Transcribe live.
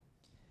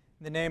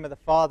In the name of the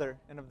Father,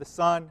 and of the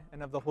Son,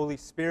 and of the Holy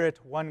Spirit,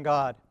 one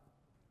God.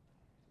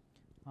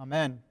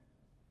 Amen.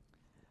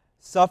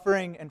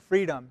 Suffering and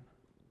freedom,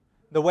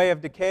 the way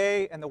of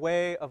decay and the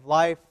way of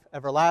life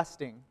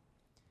everlasting.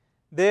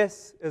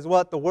 This is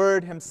what the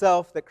Word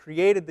Himself that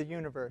created the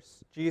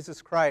universe, Jesus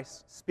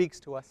Christ, speaks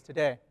to us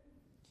today.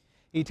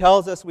 He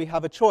tells us we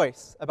have a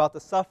choice about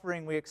the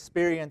suffering we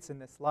experience in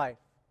this life.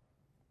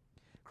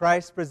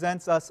 Christ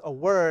presents us a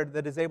word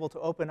that is able to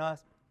open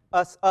us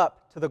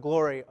up to the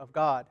glory of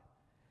God,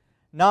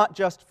 not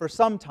just for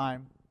some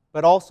time,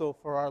 but also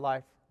for our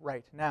life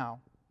right now.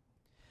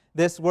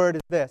 This word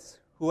is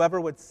this: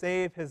 whoever would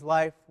save his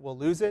life will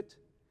lose it,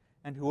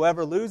 and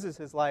whoever loses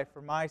his life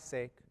for my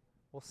sake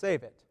will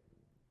save it.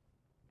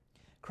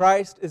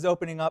 Christ is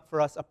opening up for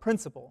us a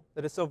principle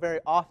that is so very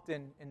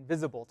often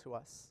invisible to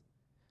us.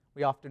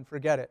 We often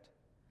forget it.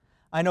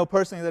 I know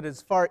personally that it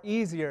is far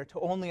easier to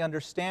only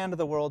understand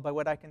the world by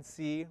what I can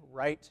see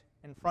right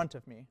in front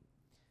of me.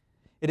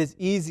 It is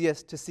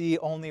easiest to see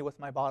only with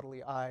my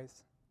bodily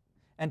eyes,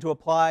 and to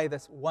apply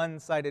this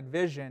one-sided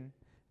vision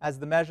as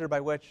the measure by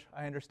which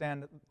I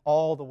understand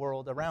all the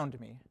world around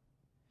me.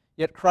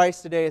 Yet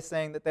Christ today is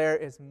saying that there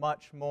is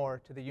much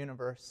more to the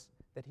universe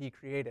that He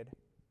created.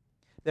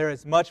 There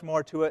is much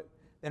more to it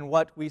than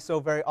what we so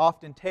very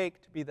often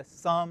take to be the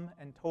sum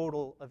and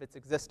total of its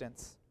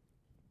existence.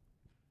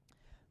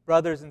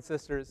 Brothers and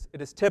sisters,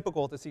 it is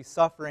typical to see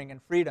suffering and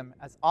freedom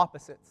as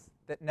opposites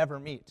that never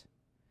meet.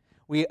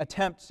 We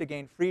attempt to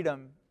gain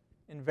freedom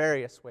in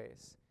various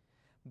ways.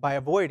 By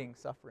avoiding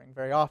suffering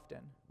very often,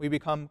 we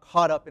become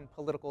caught up in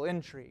political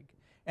intrigue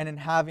and in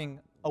having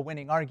a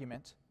winning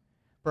argument.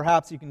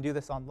 Perhaps you can do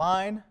this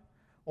online,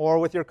 or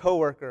with your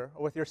coworker,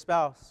 or with your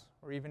spouse,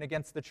 or even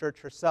against the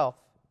church herself.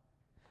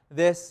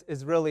 This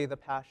is really the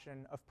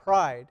passion of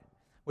pride,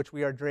 which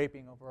we are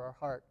draping over our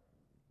heart.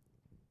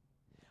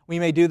 We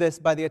may do this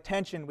by the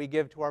attention we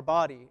give to our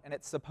body and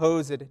its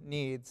supposed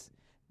needs,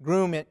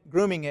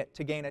 grooming it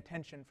to gain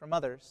attention from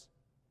others.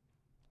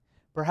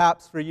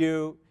 Perhaps for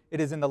you, it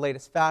is in the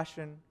latest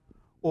fashion,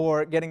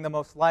 or getting the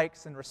most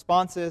likes and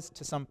responses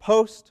to some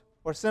post,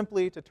 or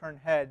simply to turn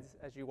heads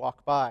as you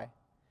walk by.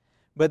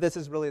 But this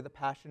is really the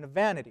passion of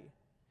vanity,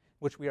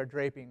 which we are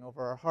draping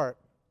over our heart.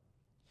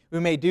 We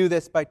may do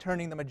this by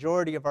turning the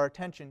majority of our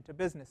attention to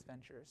business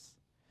ventures,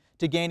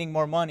 to gaining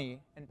more money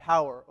and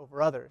power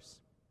over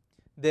others.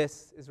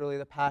 This is really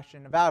the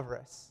passion of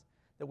avarice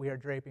that we are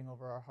draping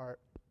over our heart.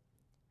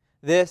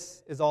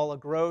 This is all a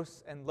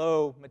gross and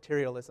low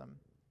materialism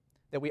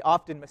that we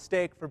often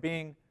mistake for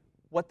being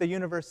what the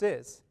universe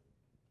is.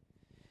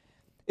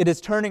 It is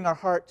turning our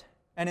heart,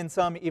 and in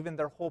some even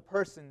their whole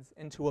persons,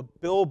 into a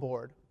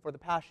billboard for the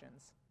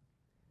passions.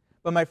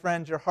 But my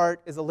friends, your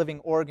heart is a living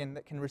organ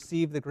that can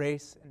receive the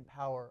grace and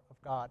power of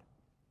God.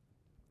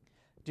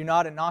 Do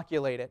not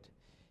inoculate it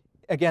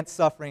against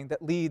suffering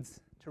that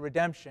leads to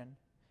redemption.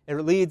 It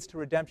leads to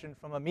redemption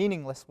from a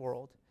meaningless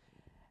world,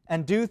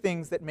 and do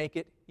things that make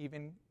it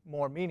even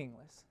more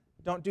meaningless.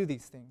 Don't do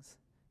these things.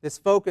 This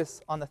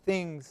focus on the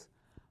things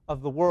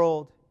of the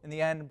world in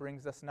the end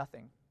brings us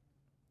nothing.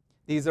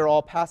 These are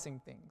all passing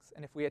things,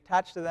 and if we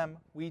attach to them,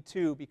 we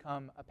too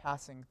become a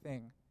passing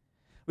thing.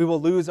 We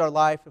will lose our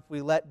life if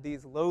we let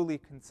these lowly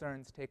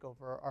concerns take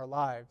over our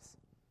lives.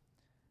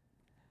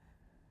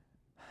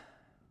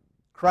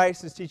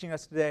 Christ is teaching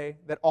us today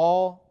that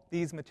all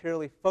these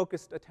materially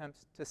focused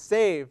attempts to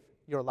save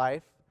your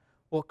life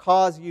will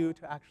cause you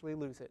to actually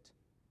lose it.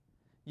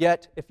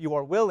 Yet, if you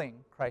are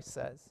willing, Christ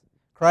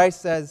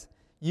says,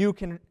 you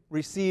can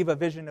receive a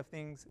vision of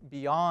things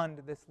beyond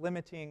this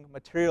limiting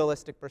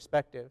materialistic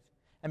perspective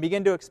and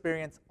begin to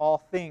experience all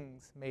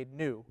things made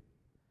new.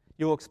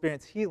 You will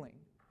experience healing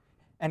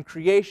and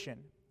creation,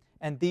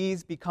 and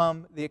these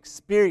become the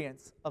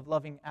experience of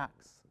loving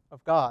acts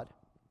of God.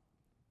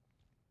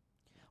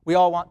 We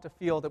all want to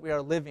feel that we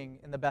are living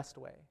in the best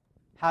way,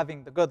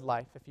 having the good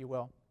life, if you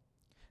will.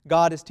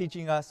 God is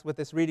teaching us with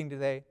this reading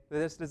today that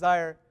this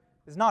desire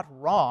is not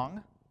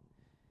wrong.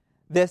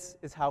 This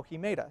is how He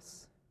made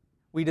us.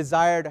 We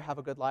desire to have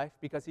a good life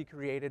because He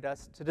created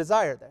us to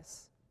desire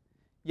this.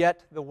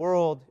 Yet the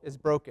world is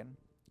broken,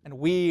 and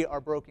we are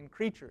broken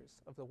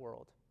creatures of the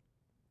world.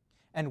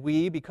 And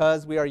we,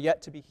 because we are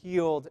yet to be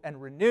healed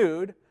and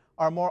renewed,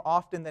 are more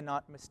often than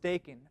not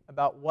mistaken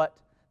about what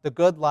the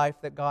good life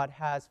that God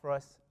has for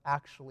us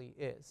actually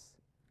is.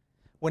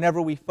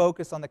 Whenever we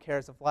focus on the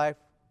cares of life,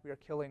 we are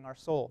killing our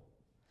soul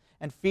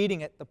and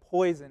feeding it the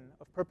poison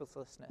of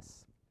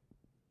purposelessness.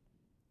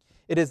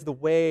 It is the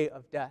way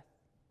of death.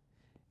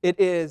 It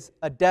is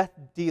death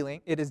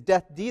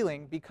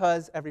dealing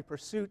because every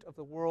pursuit of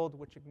the world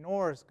which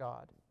ignores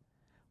God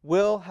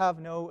will have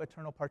no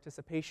eternal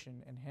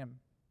participation in Him,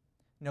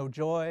 no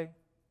joy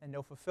and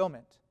no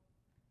fulfillment,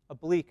 a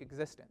bleak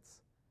existence.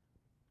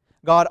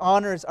 God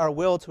honors our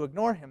will to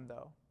ignore Him,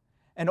 though,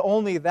 and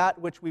only that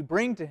which we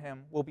bring to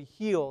Him will be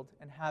healed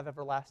and have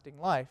everlasting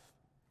life.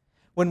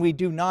 When we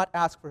do not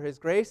ask for His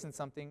grace in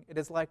something, it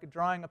is like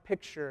drawing a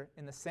picture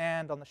in the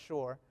sand on the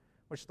shore,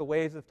 which the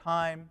waves of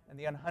time and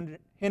the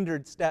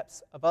unhindered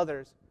steps of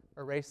others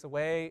erase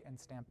away and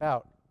stamp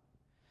out.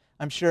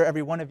 I'm sure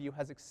every one of you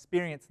has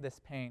experienced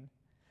this pain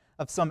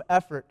of some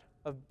effort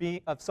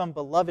of some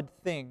beloved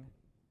thing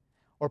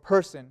or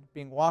person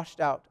being washed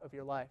out of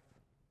your life.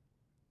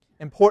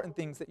 Important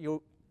things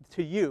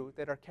to you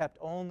that are kept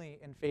only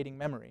in fading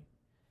memory.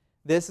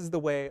 This is the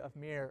way of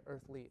mere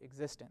earthly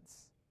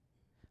existence.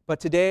 But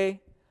today,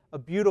 a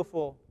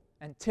beautiful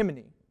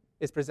antimony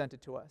is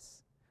presented to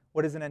us.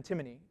 What is an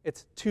antimony?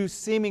 It's two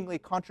seemingly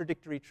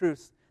contradictory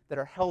truths that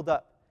are held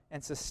up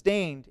and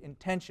sustained in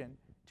tension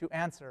to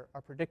answer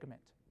our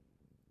predicament.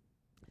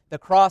 The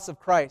cross of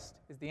Christ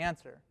is the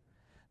answer.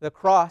 The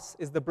cross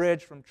is the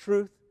bridge from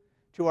truth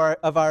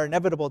of our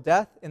inevitable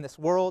death in this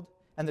world,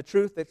 and the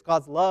truth that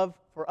God's love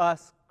for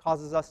us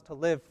causes us to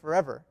live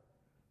forever.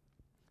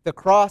 The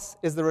cross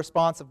is the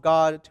response of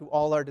God to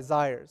all our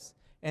desires,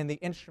 and the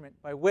instrument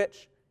by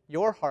which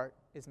your heart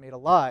is made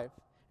alive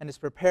and is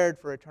prepared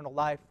for eternal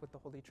life with the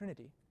Holy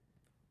Trinity.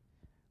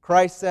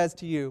 Christ says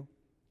to you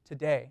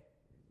today,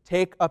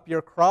 take up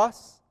your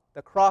cross,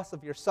 the cross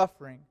of your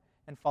suffering,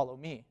 and follow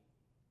me.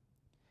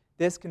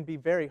 This can be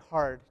very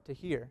hard to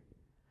hear.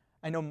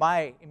 I know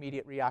my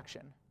immediate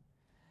reaction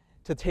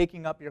to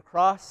taking up your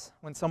cross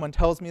when someone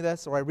tells me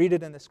this or I read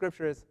it in the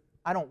scripture is,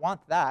 I don't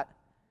want that.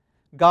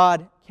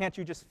 God, can't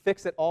you just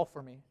fix it all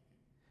for me?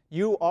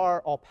 You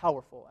are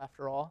all-powerful,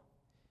 after all.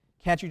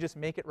 Can't you just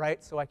make it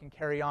right so I can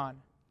carry on?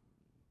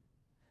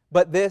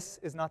 But this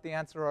is not the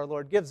answer our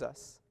Lord gives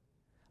us.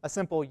 A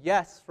simple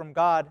yes from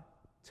God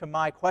to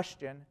my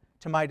question,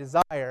 to my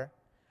desire,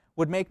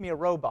 would make me a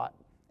robot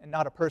and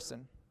not a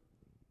person.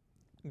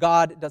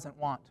 God doesn't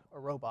want a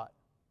robot.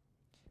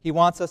 He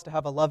wants us to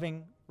have a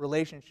loving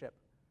relationship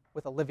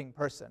with a living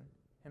person,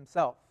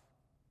 himself.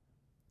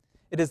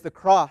 It is the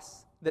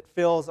cross that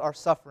fills our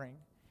suffering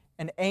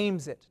and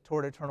aims it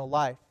toward eternal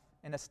life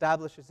and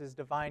establishes his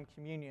divine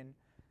communion,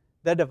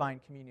 the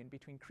divine communion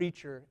between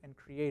creature and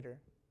creator.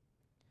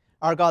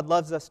 Our God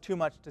loves us too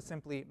much to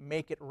simply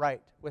make it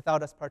right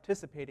without us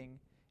participating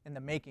in the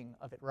making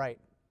of it right.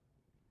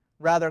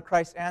 Rather,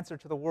 Christ's answer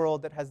to the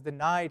world that has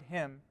denied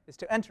him is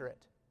to enter it.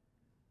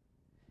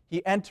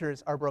 He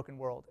enters our broken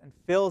world and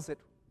fills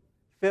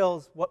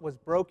what was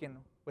broken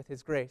with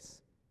his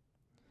grace.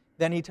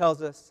 Then he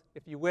tells us,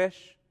 if you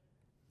wish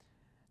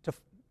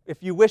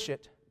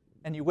it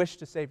and you wish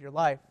to save your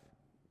life,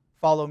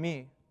 follow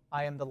me.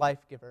 I am the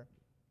life giver.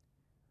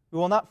 We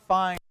will not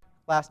find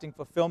lasting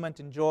fulfillment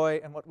and joy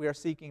in what we are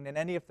seeking in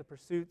any of the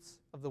pursuits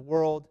of the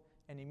world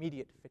and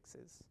immediate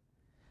fixes.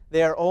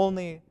 They are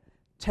only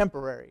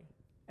temporary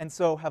and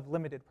so have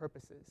limited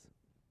purposes.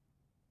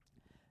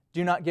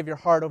 Do not give your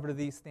heart over to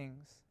these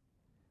things.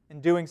 In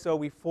doing so,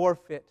 we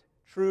forfeit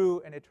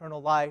true and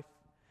eternal life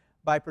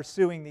by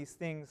pursuing these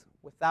things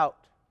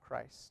without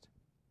Christ.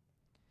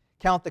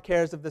 Count the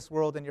cares of this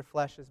world and your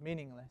flesh as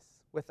meaningless,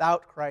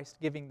 without Christ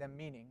giving them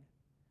meaning.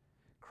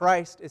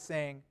 Christ is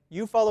saying,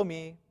 you follow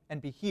me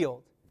and be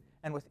healed,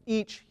 and with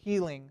each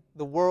healing,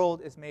 the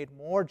world is made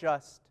more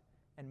just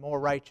and more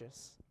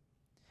righteous.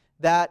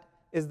 That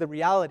is the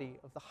reality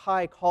of the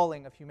high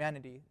calling of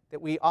humanity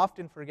that we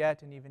often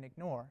forget and even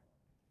ignore.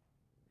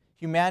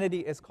 Humanity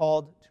is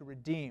called to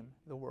redeem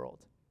the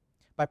world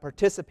by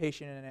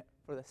participation in it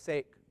for the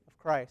sake of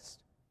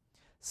Christ.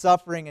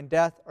 Suffering and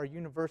death are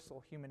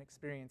universal human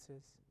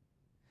experiences,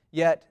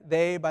 yet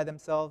they by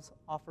themselves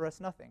offer us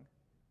nothing.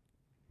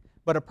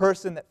 But a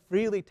person that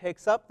freely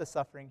takes up the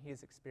suffering he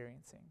is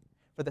experiencing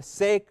for the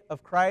sake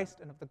of Christ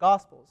and of the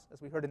Gospels,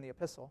 as we heard in the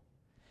epistle,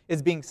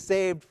 is being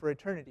saved for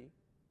eternity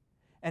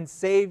and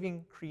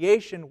saving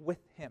creation with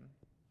him.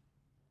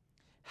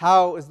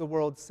 How is the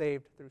world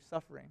saved through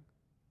suffering?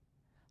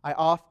 I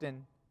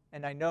often,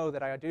 and I know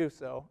that I do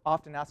so,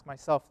 often ask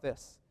myself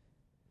this.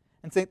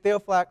 And St.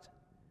 Theophylact,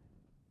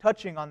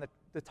 touching on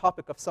the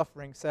topic of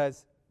suffering,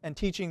 says, and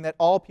teaching that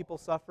all people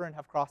suffer and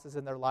have crosses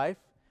in their life,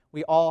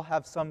 we all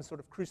have some sort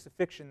of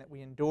crucifixion that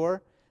we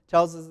endure,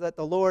 tells us that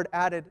the Lord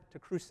added to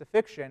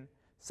crucifixion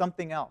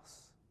something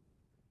else.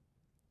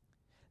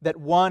 That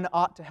one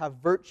ought to have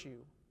virtue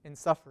in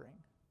suffering.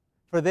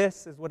 For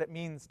this is what it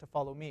means to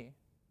follow me.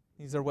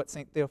 These are what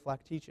St.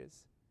 Theophylact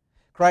teaches.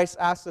 Christ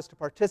asks us to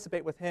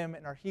participate with him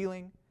in our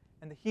healing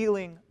and the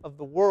healing of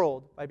the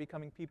world by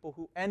becoming people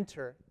who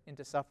enter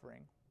into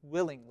suffering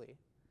willingly.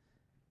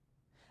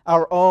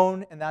 Our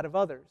own and that of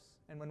others.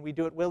 And when we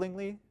do it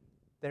willingly,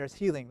 there's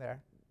healing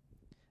there.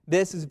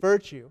 This is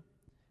virtue.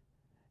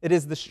 It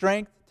is the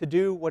strength to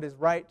do what is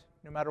right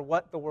no matter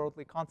what the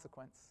worldly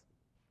consequence.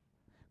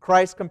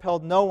 Christ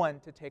compelled no one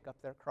to take up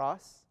their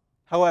cross.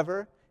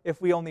 However,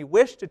 if we only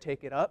wish to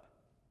take it up,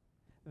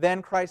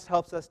 then Christ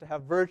helps us to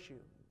have virtue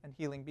and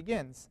healing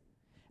begins.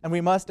 And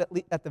we must,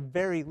 at the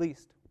very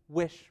least,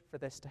 wish for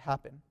this to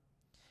happen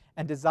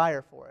and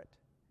desire for it.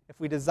 If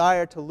we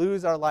desire to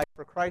lose our life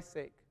for Christ's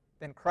sake,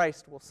 then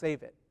Christ will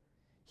save it.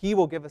 He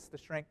will give us the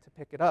strength to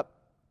pick it up.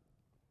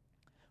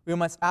 We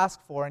must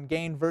ask for and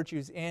gain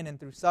virtues in and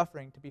through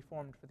suffering to be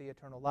formed for the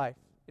eternal life.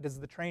 It is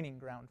the training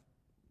ground.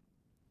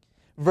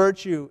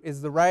 Virtue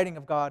is the writing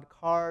of God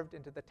carved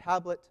into the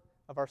tablet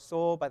of our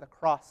soul by the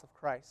cross of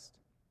Christ.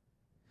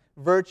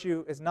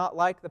 Virtue is not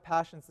like the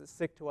passions that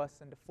stick to us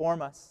and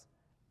deform us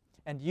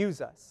and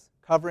use us,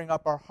 covering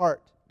up our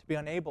heart to be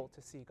unable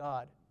to see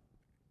God.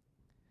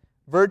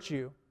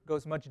 Virtue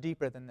goes much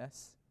deeper than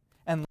this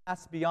and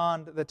lasts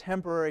beyond the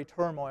temporary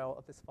turmoil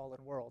of this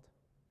fallen world.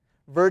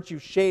 Virtue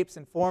shapes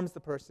and forms the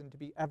person to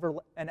be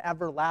an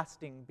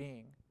everlasting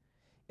being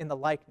in the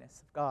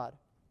likeness of God.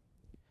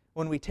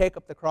 When we take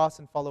up the cross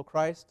and follow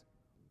Christ,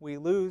 we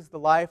lose the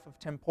life of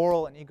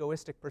temporal and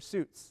egoistic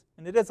pursuits,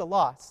 and it is a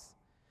loss,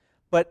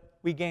 but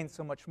we gain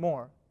so much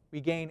more.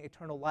 We gain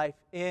eternal life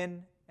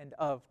in and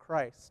of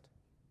Christ.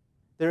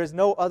 There is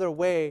no other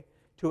way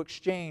to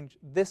exchange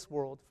this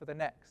world for the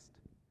next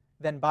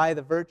than by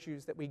the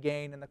virtues that we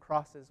gain in the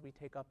crosses we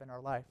take up in our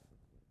life.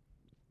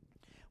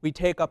 We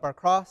take up our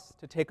cross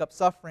to take up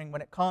suffering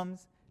when it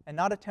comes and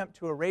not attempt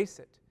to erase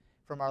it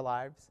from our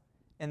lives.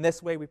 In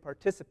this way, we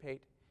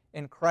participate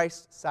in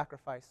Christ's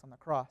sacrifice on the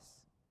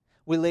cross.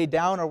 We lay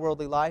down our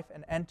worldly life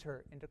and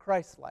enter into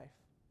Christ's life.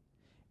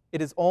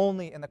 It is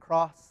only in the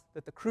cross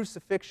that the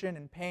crucifixion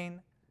and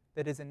pain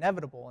that is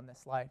inevitable in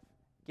this life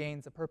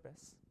gains a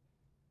purpose.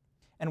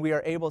 And we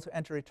are able to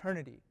enter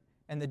eternity,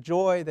 and the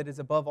joy that is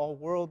above all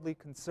worldly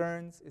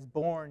concerns is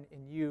born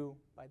in you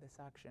by this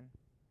action.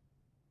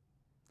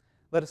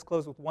 Let us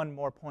close with one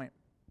more point.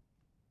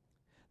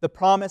 The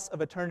promise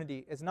of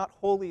eternity is not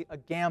wholly a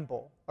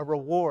gamble, a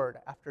reward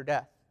after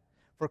death.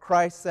 For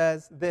Christ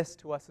says this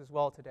to us as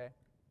well today.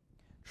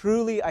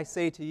 Truly I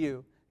say to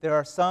you, there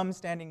are some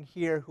standing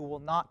here who will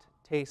not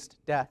taste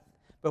death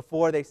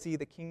before they see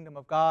the kingdom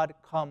of God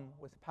come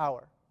with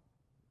power.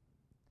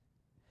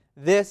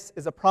 This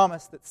is a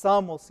promise that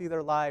some will see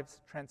their lives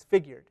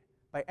transfigured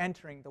by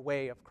entering the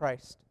way of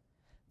Christ.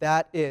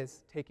 That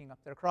is, taking up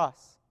their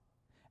cross.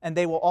 And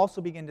they will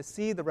also begin to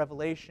see the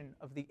revelation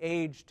of the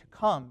age to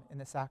come in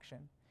this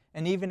action,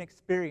 and even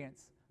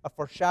experience a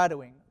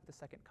foreshadowing of the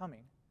second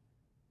coming.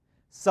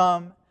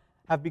 Some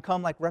have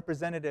become like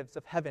representatives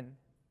of heaven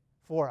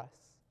for us,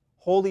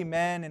 holy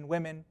men and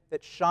women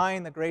that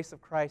shine the grace of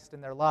Christ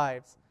in their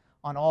lives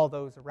on all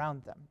those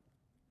around them.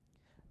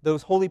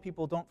 Those holy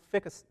people don't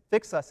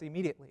fix us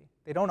immediately.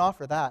 They don't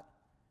offer that.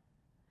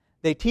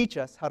 They teach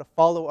us how to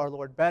follow our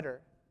Lord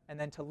better and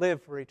then to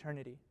live for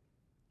eternity.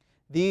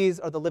 These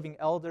are the living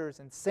elders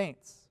and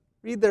saints.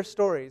 Read their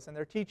stories and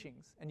their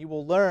teachings, and you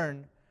will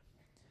learn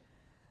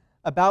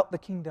about the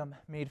kingdom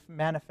made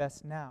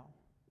manifest now.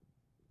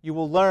 You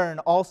will learn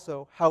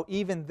also how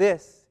even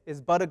this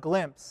is but a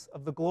glimpse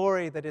of the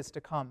glory that is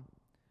to come,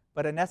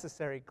 but a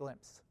necessary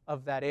glimpse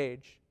of that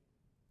age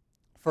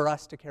for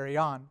us to carry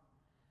on.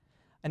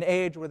 An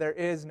age where there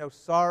is no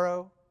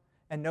sorrow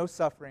and no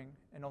suffering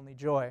and only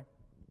joy.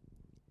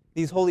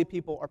 These holy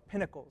people are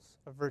pinnacles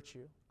of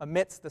virtue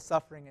amidst the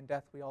suffering and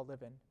death we all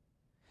live in.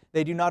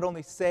 They do not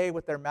only say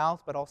with their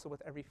mouth, but also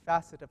with every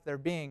facet of their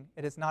being,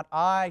 "It is not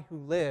I who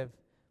live,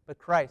 but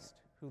Christ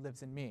who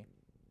lives in me."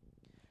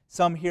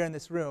 Some here in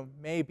this room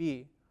may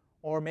be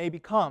or may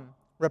become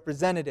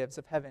representatives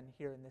of heaven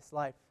here in this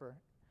life for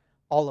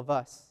all of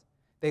us.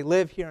 They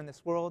live here in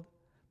this world,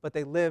 but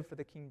they live for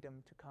the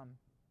kingdom to come.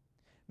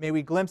 May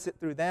we glimpse it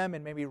through them,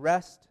 and may we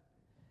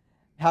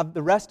have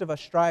the rest of us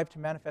strive to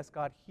manifest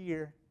God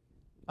here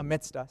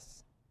amidst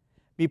us.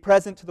 Be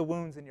present to the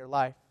wounds in your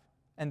life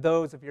and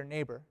those of your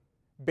neighbor.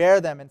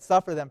 Bear them and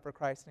suffer them for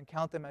Christ, and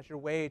count them as your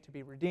way to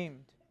be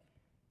redeemed.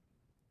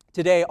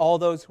 Today, all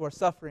those who are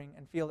suffering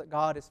and feel that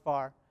God is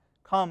far,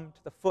 come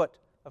to the foot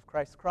of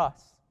Christ's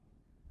cross.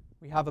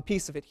 We have a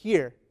piece of it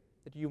here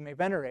that you may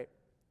venerate.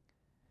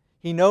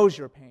 He knows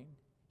your pain.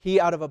 He,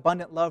 out of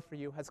abundant love for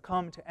you, has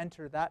come to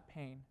enter that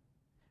pain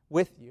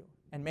with you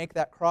and make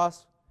that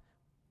cross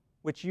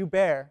which you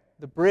bear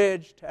the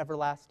bridge to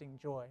everlasting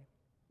joy.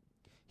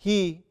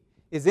 He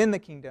is in the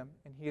kingdom,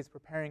 and He is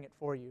preparing it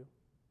for you.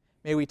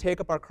 May we take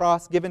up our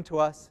cross given to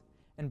us,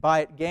 and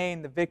by it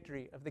gain the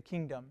victory of the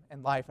kingdom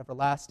and life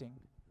everlasting.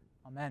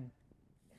 Amen.